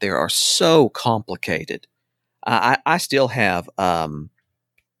have out there are so complicated. I still have,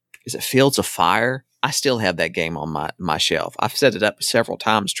 is it Fields of Fire? I still have that game on my shelf. I've set it up several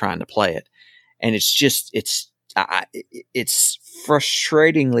times trying to play it, and it's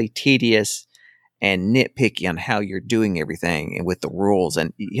frustratingly tedious and nitpicky on how you're doing everything and with the rules.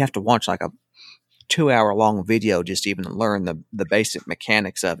 And you have to watch like a 2-hour long video just even to learn the basic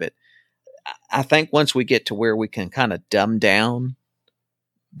mechanics of it. I think once we get to where we can kind of dumb down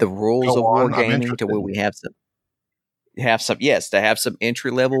the rules of war gaming to where we have some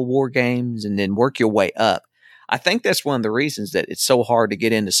entry level war games and then work your way up. I think that's one of the reasons that it's so hard to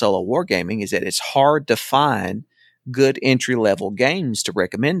get into solo war gaming, is that it's hard to find good entry level games to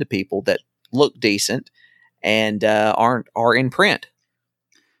recommend to people that look decent and are in print.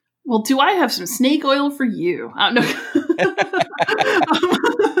 Well, do I have some snake oil for you? No.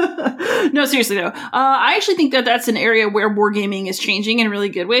 No, seriously though. I actually think that that's an area where wargaming is changing in really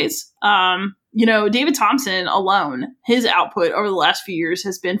good ways. David Thompson alone, his output over the last few years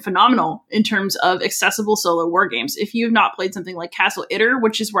has been phenomenal in terms of accessible solo war games. If you have not played something like Castle Itter,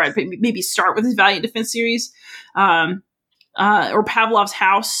 which is where I'd maybe start with his Valiant Defense series, or Pavlov's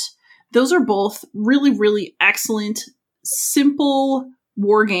House, those are both really, really excellent, simple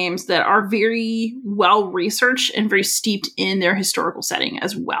war games that are very well researched and very steeped in their historical setting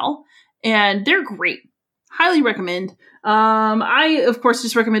as well. And they're great. Highly recommend. I, of course,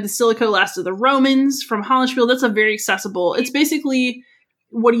 just recommend the Silico Last of the Romans from Hollandspiele. That's a very accessible. It's basically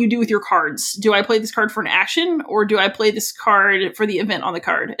what do you do with your cards? Do I play this card for an action, or do I play this card for the event on the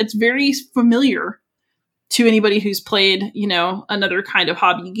card? It's very familiar to anybody who's played, another kind of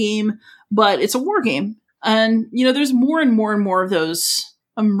hobby game, but it's a war game. And, there's more and more and more of those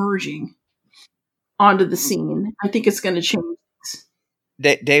emerging onto the scene. I think it's going to change.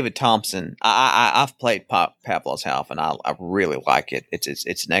 David Thompson, I've played Pavlov's House, and I really like it.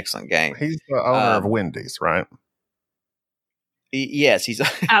 It's an excellent game. He's the owner of Wendy's, right? Yes, he's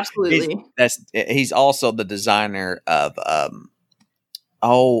absolutely. He's also the designer of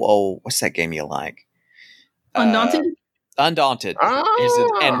what's that game you like? Undaunted. Undaunted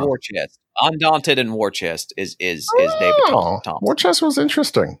and War Chest. Undaunted and War Chest is David Thompson. War Chest was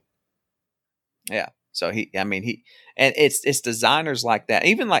interesting. Yeah. So it's designers like that,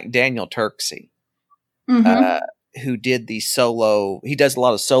 even like Daniel Turksey, who did the solo. He does a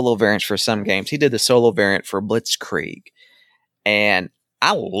lot of solo variants for some games. He did the solo variant for Blitzkrieg, and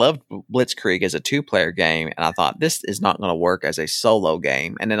I loved Blitzkrieg as a 2-player game, and I thought this is not going to work as a solo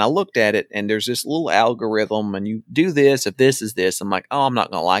game. And then I looked at it, and there's this little algorithm, and you do this if this is this. I'm like, oh, I'm not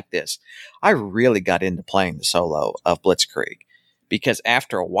going to like this. I really got into playing the solo of Blitzkrieg. Because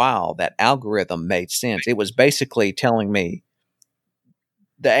after a while, that algorithm made sense. It was basically telling me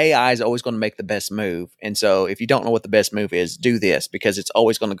the AI is always going to make the best move. And so if you don't know what the best move is, do this, because it's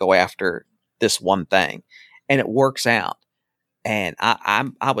always going to go after this one thing. And it works out. And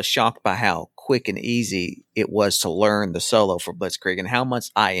I was shocked by how quick and easy it was to learn the solo for Blitzkrieg and how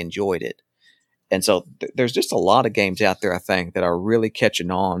much I enjoyed it. And so there's just a lot of games out there, I think, that are really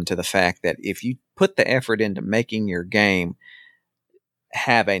catching on to the fact that if you put the effort into making your game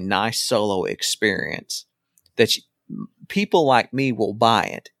have a nice solo experience, that people like me will buy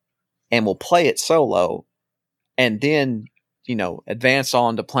it and will play it solo and then, advance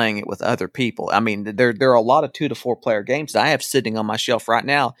on to playing it with other people. I mean, there are a lot of 2 to 4 player games that I have sitting on my shelf right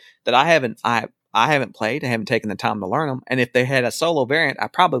now that I haven't played. I haven't taken the time to learn them. And if they had a solo variant, I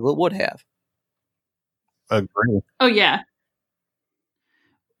probably would have. Agree. Oh yeah.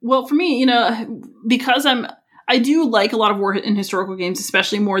 Well, for me, because I do like a lot of war in historical games,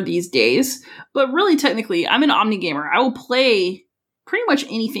 especially more these days. But really, technically, I'm an omni gamer. I will play pretty much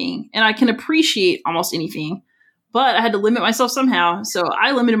anything, and I can appreciate almost anything. But I had to limit myself somehow, so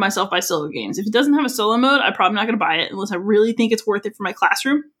I limited myself by solo games. If it doesn't have a solo mode, I'm probably not going to buy it unless I really think it's worth it for my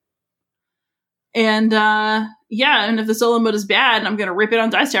classroom. And and if the solo mode is bad, I'm going to rip it on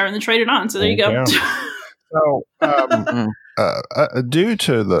Dice Tower and then trade it on. So there you go. So, due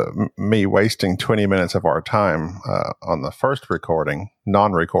to me wasting 20 minutes of our time on the first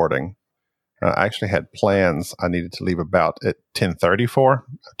non-recording, I actually had plans I needed to leave about at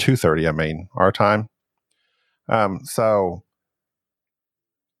 2:30 our time. So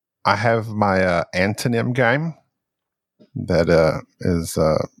I have my antonym game that is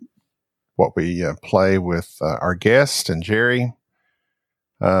what we play with our guest and Jerry,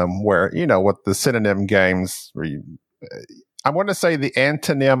 where, what the synonym games, I want to say the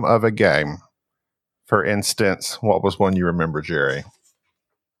antonym of a game. For instance, what was one you remember, Jerry?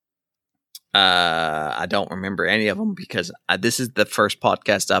 I don't remember any of them because this is the first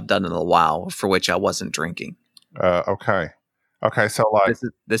podcast I've done in a while for which I wasn't drinking. Okay. So like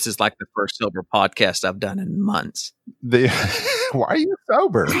this is like the first sober podcast I've done in months. Why are you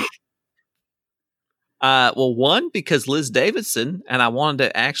sober? Well, one, because Liz Davidson, and I wanted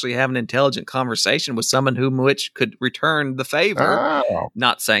to actually have an intelligent conversation with someone which could return the favor. Oh.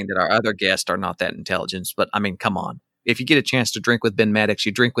 Not saying that our other guests are not that intelligent, but I mean, come on. If you get a chance to drink with Ben Maddox,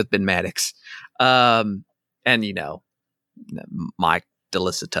 you drink with Ben Maddox. And Mike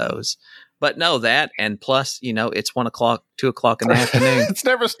Delicitos. But no, that, and plus, it's 1 o'clock, 2 o'clock in the afternoon. It's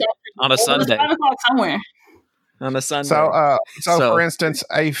never stopped. On a Sunday. 5 o'clock somewhere. On a Sunday. So, for instance,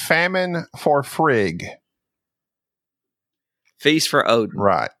 a famine for Frigg. Feast for Odin.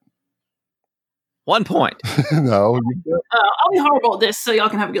 Right. 1 point. No. I'll be horrible at this so y'all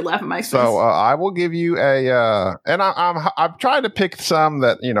can have a good laugh at my expense. So I will give you and I'm trying to pick some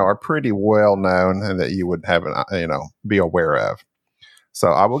that, are pretty well known and that you would have, be aware of. So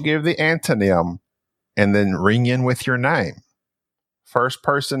I will give the antonym and then ring in with your name. First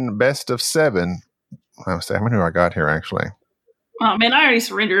person, best of 7. Let's see, how many do I got here, actually? Oh, man, I already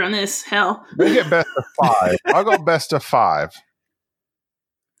surrendered on this. Hell. We get best of 5. I'll go best of 5.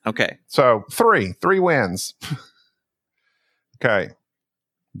 Okay. So 3 wins. Okay.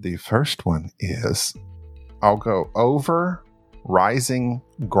 The first one is, I'll go over rising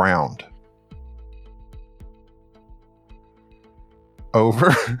ground.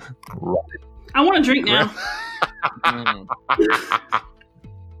 Over. I want to drink now.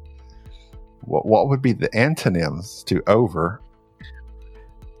 What would be the antonyms to over?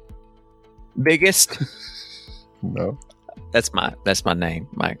 Biggest. No. That's my name,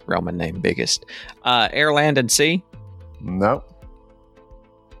 my Roman name. Biggest. Air, Land, and Sea. No.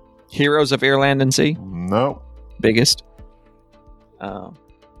 Heroes of Air, Land, and Sea. No. Biggest. Hang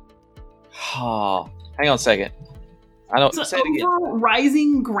on a second. I don't So say it again. over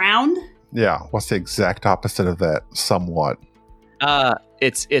Rising Ground. Yeah. What's the exact opposite of that? Somewhat.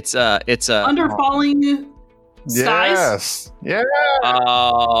 It's Under Falling Skies. Yes. Yeah.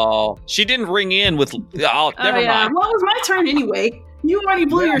 Oh, she didn't ring in with. Oh, never mind. Well, it was my turn anyway. You already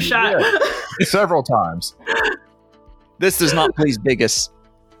blew your shot. Several times. This does not please biggest.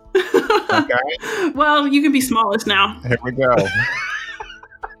 Okay. Well, you can be smallest now. Here we go.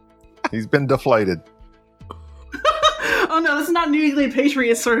 He's been deflated. Oh no, this is not New England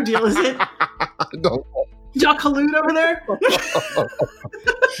Patriots sort of deal, is it? Don't- Y'all collude over there?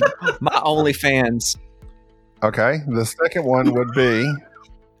 My OnlyFans. Okay. The second one would be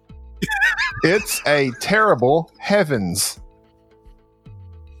It's a Terrible Heavens.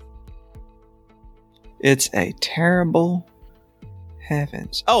 It's a terrible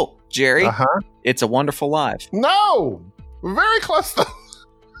heavens. Oh, Jerry. Uh-huh. It's a Wonderful Life. No. Very close though.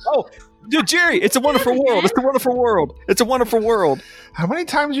 Oh, dude, Jerry. It's a Wonderful World. It's a Wonderful World. It's a Wonderful World. How many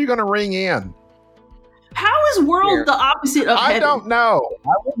times are you going to ring in? How is world Here. the opposite of I heaven? don't know.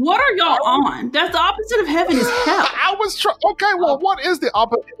 What are y'all on? That's the opposite of heaven is hell. I was trying. Okay, well, what is the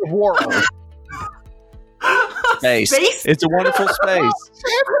opposite of world? Space. Space? It's a Wonderful Space.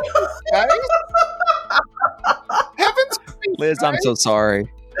 Heavens. Liz, I'm so sorry.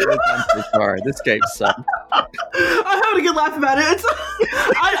 Liz, I'm so sorry. This game sucks. I'm having a good laugh about it. Isn't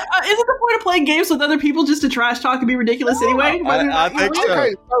the point of playing games with other people just to trash talk and be ridiculous anyway? I think so.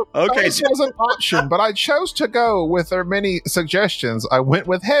 Okay, so Okay. this was an option, but I chose to go with their many suggestions. I went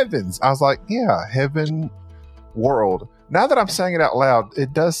with heavens. I was like, yeah, heaven, world. Now that I'm saying it out loud,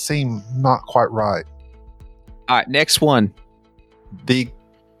 it does seem not quite right. All right, next one.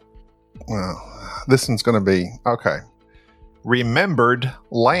 Well, this one's going to be okay. Remembered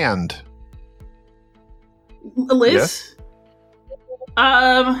Land. Liz?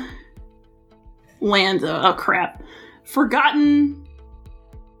 Land. Oh, crap. Forgotten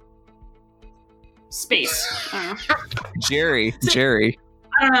Space. I don't know. Jerry.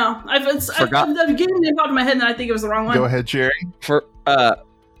 I don't know. I'm getting it out of my head and I think it was the wrong one. Go ahead, Jerry.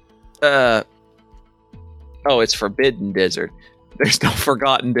 It's Forbidden Desert. There's no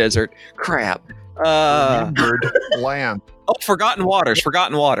Forgotten Desert. Crap. Remembered Land. Oh, Forgotten Waters.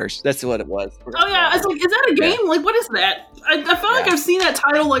 That's what it was. Oh yeah, I was like, is that a game? Like, what is that? I feel like I've seen that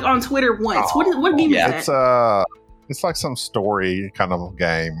title like on Twitter once. What game is that? It's like some story kind of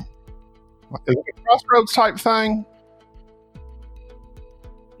game. Is it a Crossroads type thing?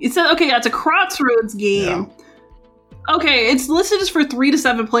 It said, okay, it's a Crossroads game. Yeah. Okay, it's listed as for 3 to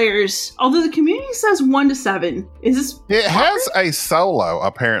 7 players, although the community says 1 to 7. Is this? It has a solo,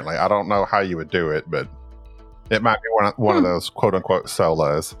 apparently. I don't know how you would do it, but it might be one of those quote unquote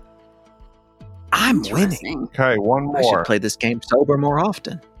solos. I'm winning. Okay, one more. I should play this game sober more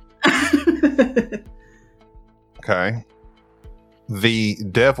often. Okay. The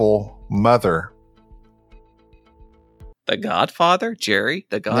Devil Mother. The Godfather? Jerry?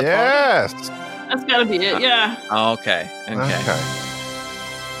 The Godfather? Yes. That's gotta be it, yeah. Okay.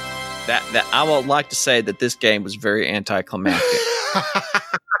 That I would like to say that this game was very anticlimactic.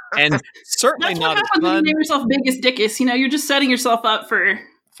 And certainly That's not what as happens when you fun. name yourself Biggest Dickus. You know, you're just setting yourself up for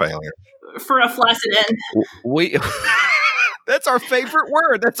Failure. a flaccid end. We That's our favorite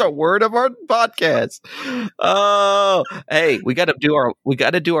word. That's a word of our podcast. Oh, hey, we got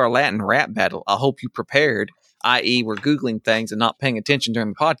to do our Latin rap battle. I hope you prepared, i.e., we're Googling things and not paying attention during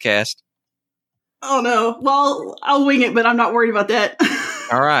the podcast. Oh no. Well, I'll wing it, but I'm not worried about that.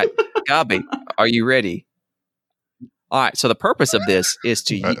 All right, Gabi, are you ready? All right. So the purpose of this is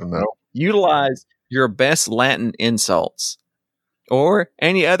to I don't know. utilize your best Latin insults or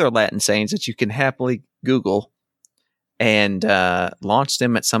any other Latin sayings that you can happily Google and launch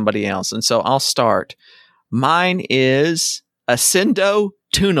them at somebody else. And so I'll start. Mine is ascendo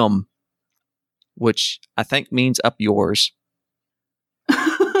tunum, which I think means up yours.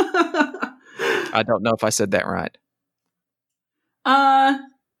 I don't know if I said that right.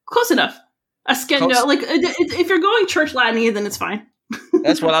 Close enough. Ascendo. Close. Like, if you're going church Latin, then it's fine.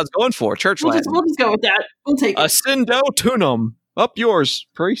 That's what I was going for. Church We'll Latin. just go with that. We'll take it. Ascendo tunum. Up yours,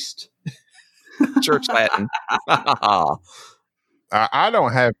 priest. Church Latin. I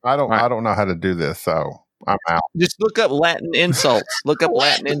don't know how to do this, so I'm out. Just look up Latin insults. Look up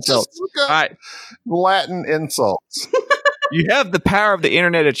Latin insults. Just look up All right. Latin insults. You have the power of the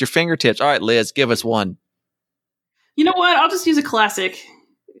internet at your fingertips. All right, Liz, give us one. You know what? I'll just use a classic.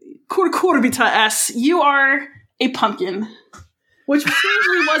 Cucurbita S, you are a pumpkin. Which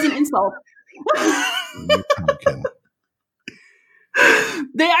strangely was an insult. You pumpkin.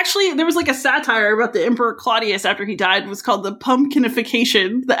 There was like a satire about the Emperor Claudius after he died. It was called the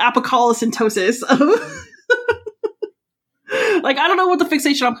pumpkinification, the apocalypsintosis. Like, I don't know what the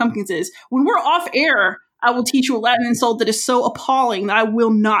fixation on pumpkins is. When we're off air, I will teach you a Latin insult that is so appalling that I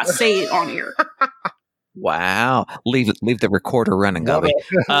will not say it on air. Wow. Leave the recorder running, Gubby.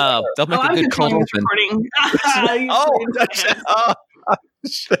 They'll make a good cold open.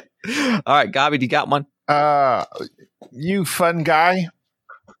 Shit. All right, Gabby, do you got one? You fun guy.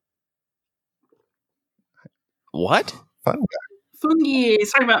 What? Fun guy. Fungi.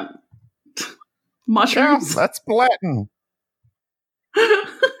 It's talking about mushrooms. Yeah, that's Latin.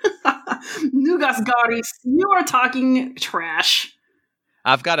 Nugas Gaudis. You are talking trash.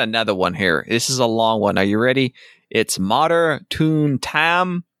 I've got another one here. This is a long one. Are you ready? It's Mater tun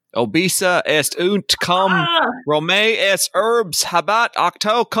tam obisa est unt cum Romae est herbs habat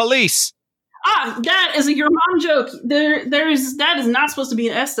octo calis. That is your mom joke. That is not supposed to be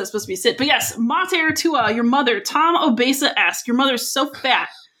an S. That's supposed to be a sit. But yes, mater tua, your mother, Tom obesa est. Your mother's so fat.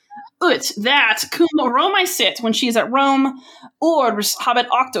 Ut that cum Romae sit, when she is at Rome, orbs habat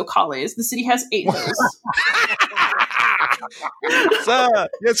octo calis. The city has 8 hills. So,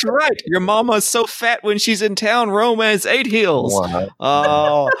 that's right. Your mama's so fat when she's in town, Rome has 8 hills.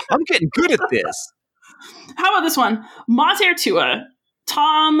 Oh, I'm getting good at this. How about this one? Mater tua,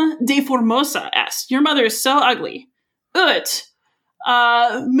 Tom de Formosa est. Your mother is so ugly. Ut,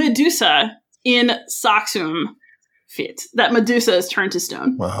 Medusa in Saxum fit. That Medusa is turned to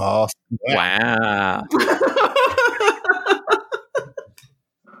stone. Oh, wow.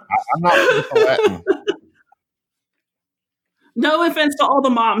 I'm not good for Latin. No offense to all the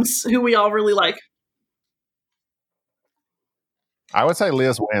moms who we all really like. I would say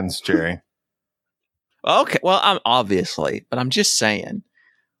Liz wins, Jerry. Okay, well, I'm just saying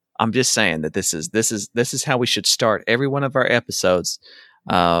that this is how we should start every one of our episodes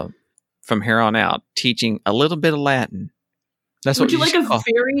from here on out, teaching a little bit of Latin. That's Would what you like a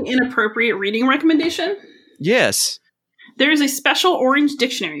very inappropriate reading recommendation? Yes. There is a special orange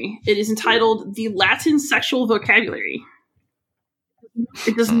dictionary. It is entitled The Latin Sexual Vocabulary.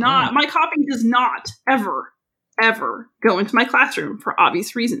 It does not, my copy does not ever go into my classroom for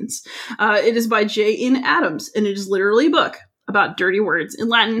obvious reasons. It is by J.N. Adams, and it is literally a book about dirty words in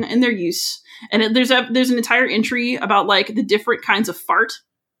Latin and their use. And there's an entire entry about like the different kinds of fart,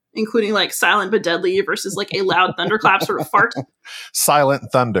 including like silent but deadly versus like a loud thunderclap sort of fart.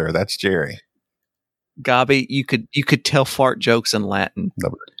 Silent thunder. That's Jerry. Gabi, you could tell fart jokes in Latin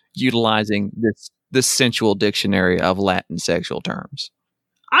utilizing this sensual dictionary of Latin sexual terms.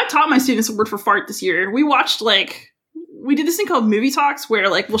 I taught my students a word for fart this year. We did this thing called movie talks where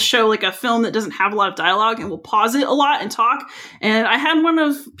like we'll show like a film that doesn't have a lot of dialogue and we'll pause it a lot and talk. And I had one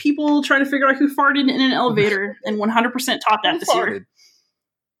of people trying to figure out who farted in an elevator and 100% taught that this year.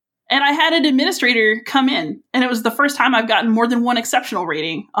 And I had an administrator come in, and it was the first time I've gotten more than 1 exceptional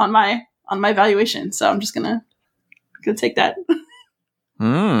rating on my evaluation. So I'm just gonna take that.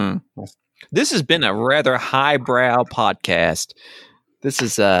 This has been a rather highbrow podcast. This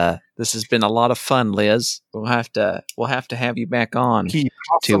has been a lot of fun, Liz. We'll have to have you back on to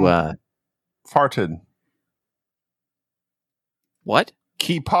farted. What?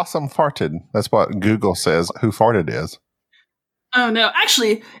 Key possum farted. That's what Google says who farted is. Oh no.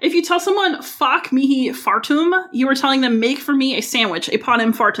 Actually, if you tell someone "Foc mihi fartum," you are telling them "Make for me a sandwich, a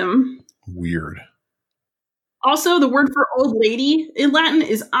panem fartum." Weird. Also, the word for old lady in Latin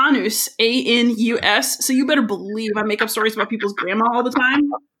is anus, A-N-U-S. So you better believe I make up stories about people's grandma all the time,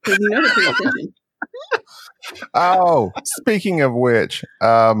 because you know they're paying attention. Oh, speaking of which,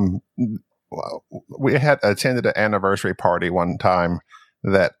 we had attended an anniversary party one time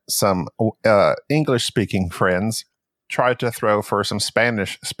that some English-speaking friends tried to throw for some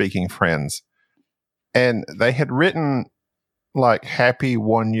Spanish-speaking friends. And they had written like happy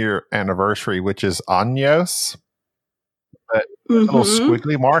 1-year anniversary, which is años. That little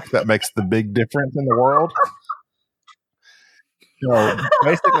squiggly mark that makes the big difference in the world. So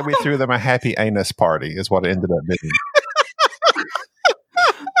basically we threw them a happy anus party is what it ended up being.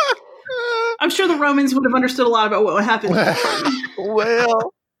 I'm sure the Romans would have understood a lot about what would happen.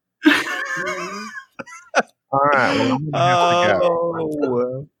 Well. All right. Well, I'm gonna have to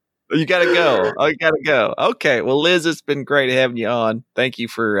go. You gotta go. Oh, you gotta go. Okay. Well, Liz, it's been great having you on. Thank you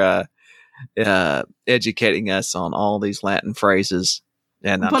for educating us on all these Latin phrases,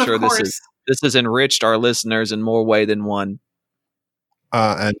 and I'm sure this has enriched our listeners in more way than one.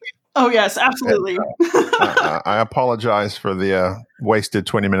 And Oh, yes, absolutely. I apologize for the wasted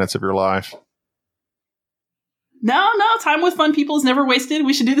 20 minutes of your life. No, time with fun people is never wasted.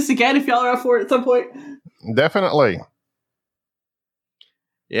 We should do this again if y'all are up for it at some point. Definitely.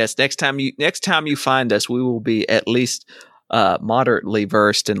 Yes, next time you find us, we will be at least moderately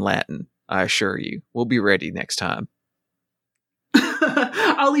versed in Latin. I assure you, we'll be ready next time.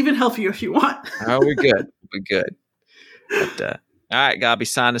 I'll even help you if you want. Oh, we're good. We're good. But, all right, Gabi,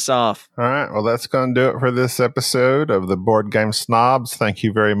 sign us off. All right. Well, that's going to do it for this episode of the Board Game Snobs. Thank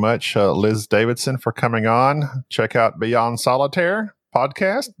you very much, Liz Davidson, for coming on. Check out Beyond Solitaire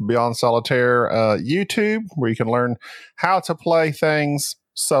podcast, Beyond Solitaire YouTube, where you can learn how to play things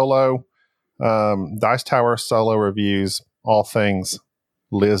solo, Dice Tower solo reviews, all things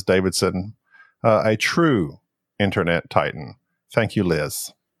Liz Davidson, a true internet titan. Thank you,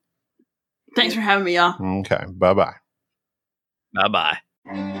 Liz. Thanks for having me, y'all. Okay. Bye-bye. Bye-bye.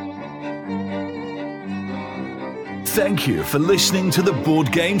 Thank you for listening to the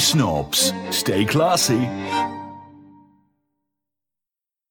Board Game Snobs. Stay classy.